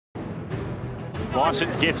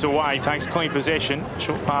Lysett gets away, takes clean possession.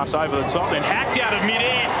 Short pass over the top, then hacked out of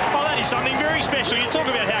mid-air. Oh, that is something very special. You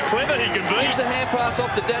talk about how clever he can be. Gives a hand pass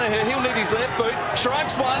off to Danaher. He'll need his left boot.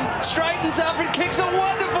 Shrugs one, straightens up and kicks a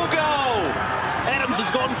wonderful goal. Adams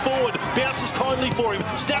has gone forward, bounces kindly for him.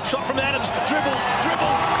 Snapshot from Adams, dribbles through.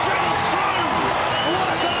 What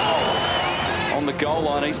a goal! On the goal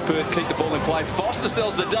line, East Perth keep the ball in play. Foster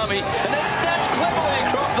sells the dummy and then snaps cleverly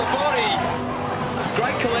across the body.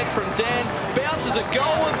 Great collect from Dan, bounces a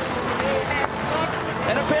goal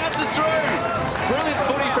and it bounces through. Brilliant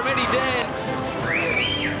footy from Eddie Dan.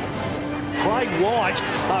 Craig White,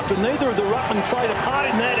 after neither of the ruckmen played a part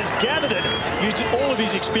in that, has gathered it, used all of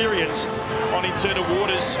his experience. On internal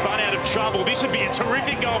waters, spun out of trouble. This would be a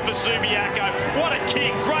terrific goal for Subiaco. What a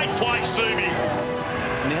kick, great play, Subi.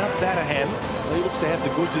 Now Batterham, he looks to have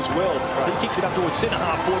the goods as well. He kicks it up towards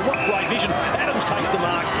centre-half forward. What great vision. Adams takes the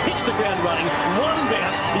mark, hits the ground running. One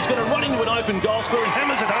bounce, he's going to run into an open goal square and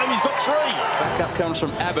hammers it home. He's got three. Back up comes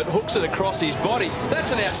from Abbott, hooks it across his body.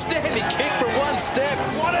 That's an outstanding kick from one step.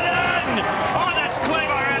 What an end! Oh, that's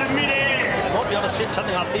clever out of mid-air. They might be able to set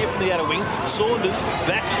something up there from the outer wing. Saunders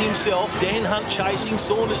backing himself. Dan Hunt chasing.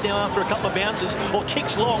 Saunders now after a couple of bounces or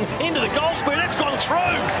kicks long into the goal square. That's gone through.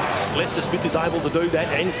 Lester Smith is able to do that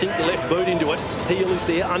and sink the left boot into it. Heel is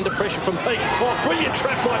there under pressure from Peake. Oh, brilliant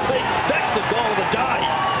trap by Peake. That's the goal of the day.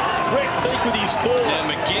 Brett Peake with his four. Now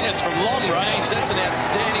McGuinness from long range. That's an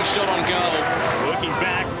outstanding shot on goal. Working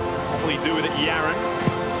back. What will he do with it? Yaron.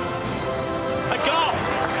 A goal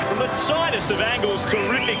from the tightest of angles.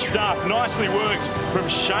 Terrific stuff. Nicely worked from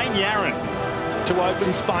Shane Yaron. To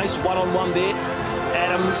open space, one-on-one there.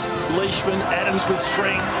 Adams, Leishman, Adams with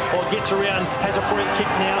strength, or gets around, has a free kick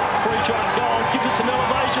now, free shot goal, gives it to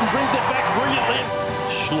Elevation, brings it back brilliantly.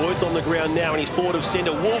 Schloith on the ground now and he's forward of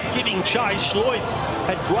centre. Wolf giving chase. Schloith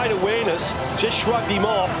had great awareness, just shrugged him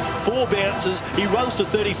off. 4 bounces, he runs to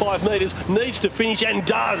 35 metres, needs to finish and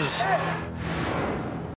does.